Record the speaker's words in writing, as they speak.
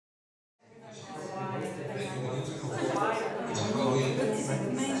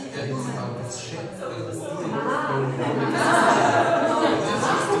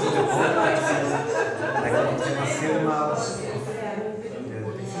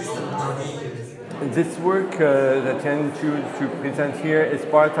This work that I choose to present here is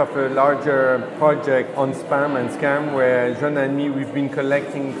part of a larger project on spam and scam, where Joana and me, we've been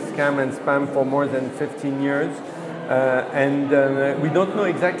collecting scam and spam for more than 15 years. We don't know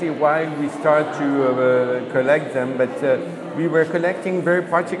exactly why we start to collect them, but we were collecting very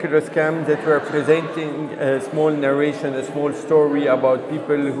particular scams that were presenting a small narration, a small story about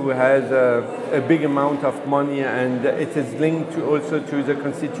people who has a big amount of money, and it is linked also to the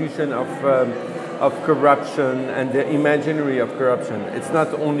constitution of corruption and the imaginary of corruption. It's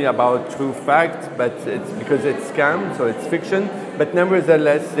not only about true facts, but it's because it's scam, so it's fiction, but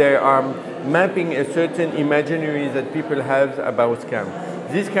nevertheless they are mapping a certain imaginary that people have about scam.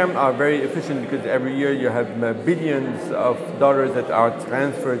 These scams are very efficient because every year you have billions of dollars that are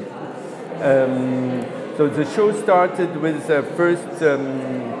transferred. So the show started with the first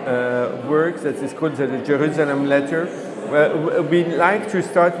work that is called the Jerusalem Letter. Well, we like to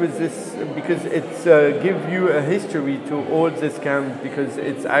start with this because it gives you a history to all the scams, because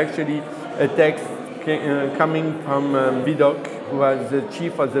it's actually a text coming from Vidocq, who was the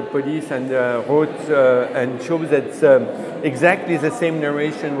chief of the police, and wrote and shows that exactly the same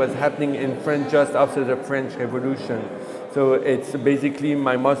narration was happening in France just after the French Revolution. So it's basically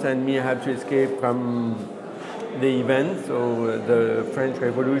my boss and me have to escape from the event, so the French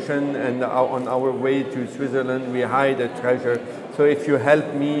Revolution, and on our way to Switzerland we hide a treasure. So if you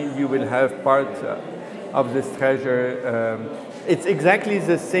help me, you will have part of this treasure. It's exactly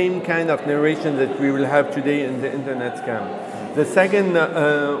the same kind of narration that we will have today in the internet scam. The second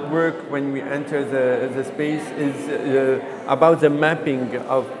work, when we enter the space, is about the mapping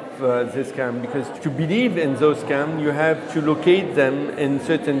of this scam, because to believe in those scams you have to locate them in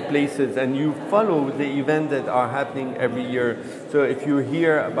certain places, and you follow the events that are happening every year. So if you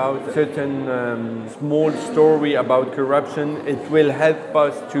hear about a certain small story about corruption, it will help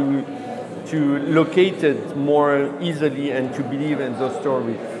us to locate it more easily and to believe in those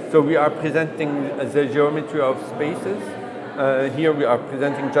stories. So we are presenting the geometry of spaces. Here we are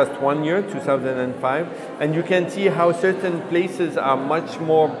presenting just 1 year, 2005, and you can see how certain places are much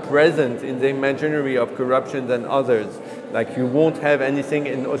more present in the imaginary of corruption than others. Like you won't have anything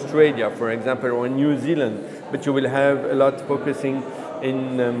in Australia, for example, or in New Zealand, but you will have a lot focusing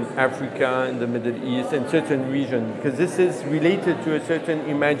in Africa, in the Middle East, in certain regions, because this is related to a certain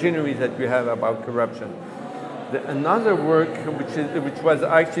imaginary that we have about corruption. Another work, which was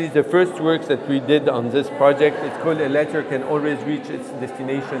actually the first work that we did on this project, it's called A Letter Can Always Reach Its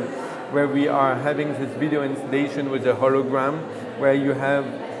Destination, where we are having this video installation with a hologram, where you have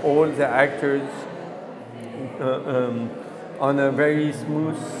all the actors on a very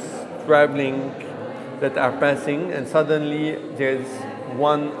smooth traveling that are passing, and suddenly there's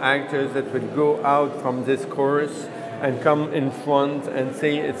one actor that will go out from this chorus and come in front and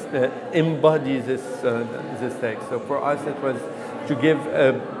say it's embody this text. So for us it was to give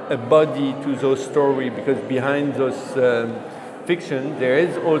a body to those stories, because behind those fiction there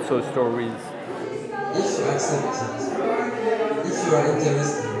is also stories. If you accept it, if you are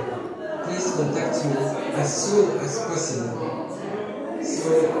interested, please contact me as soon as possible so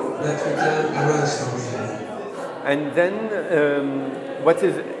that we can arrange something. And then what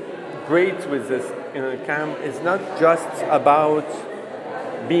is great with this camp is not just about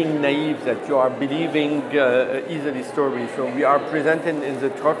being naive, that you are believing easily stories. So we are presented in the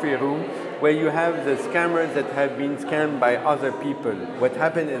trophy room, where you have the scammers that have been scammed by other people. What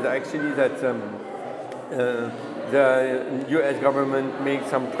happened is actually that the US government made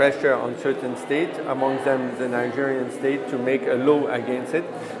some pressure on certain states, among them the Nigerian state, to make a law against it.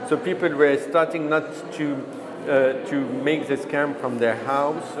 So people were starting not to make the scam from their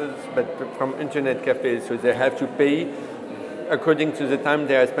houses, but from internet cafes. So they have to pay according to the time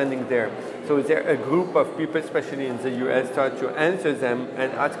they are spending there. So there a group of people, especially in the US, start to answer them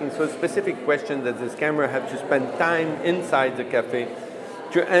and asking so specific questions that the scammer have to spend time inside the cafe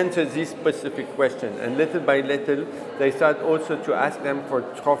to answer these specific questions. And little by little, they start also to ask them for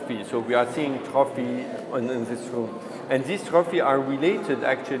trophies. So we are seeing trophy in this room. And these trophies are related,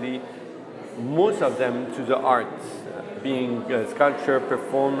 actually, most of them, to the arts, being sculpture,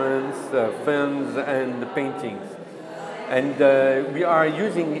 performance, films, and paintings. And we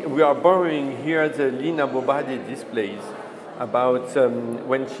are borrowing here the Lina Bobadi displays about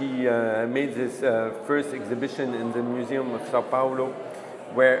when she made this first exhibition in the Museum of Sao Paulo,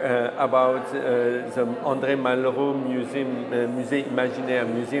 where about the André Malraux Museum, Musée Imaginaire,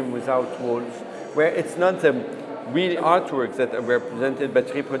 Museum Without Walls, where it's not the real artworks that were presented,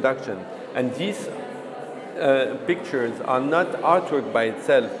 but reproduction. And these pictures are not artwork by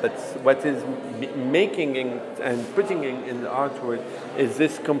itself, but what is making and putting in the artwork is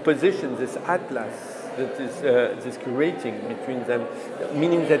this composition, this atlas that is this curating between them,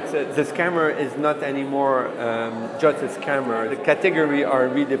 meaning that the scammer is not anymore just a scammer. The categories are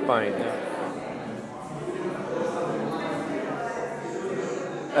redefined.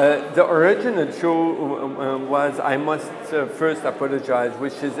 The original show was I Must First Apologize,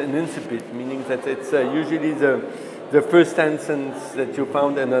 which is an incipit, meaning that it's usually the first sentence that you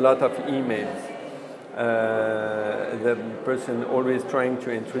found in a lot of emails. The person always trying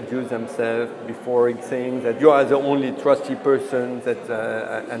to introduce themselves before saying that you are the only trusty person that,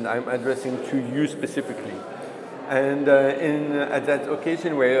 and I'm addressing to you specifically. And at that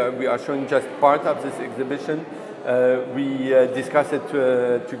occasion where we are showing just part of this exhibition, we discussed it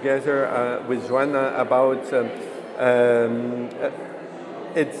together with Joana about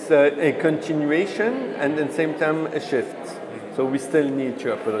it's a continuation and at the same time a shift. So we still need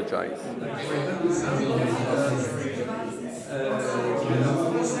to apologize.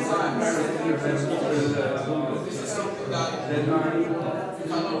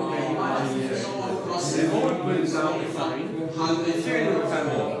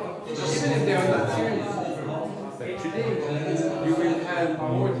 Even if they are not Syrian, today you will have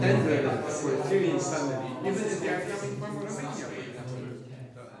more tenderness for a Syrian family, even if they are coming from Romania.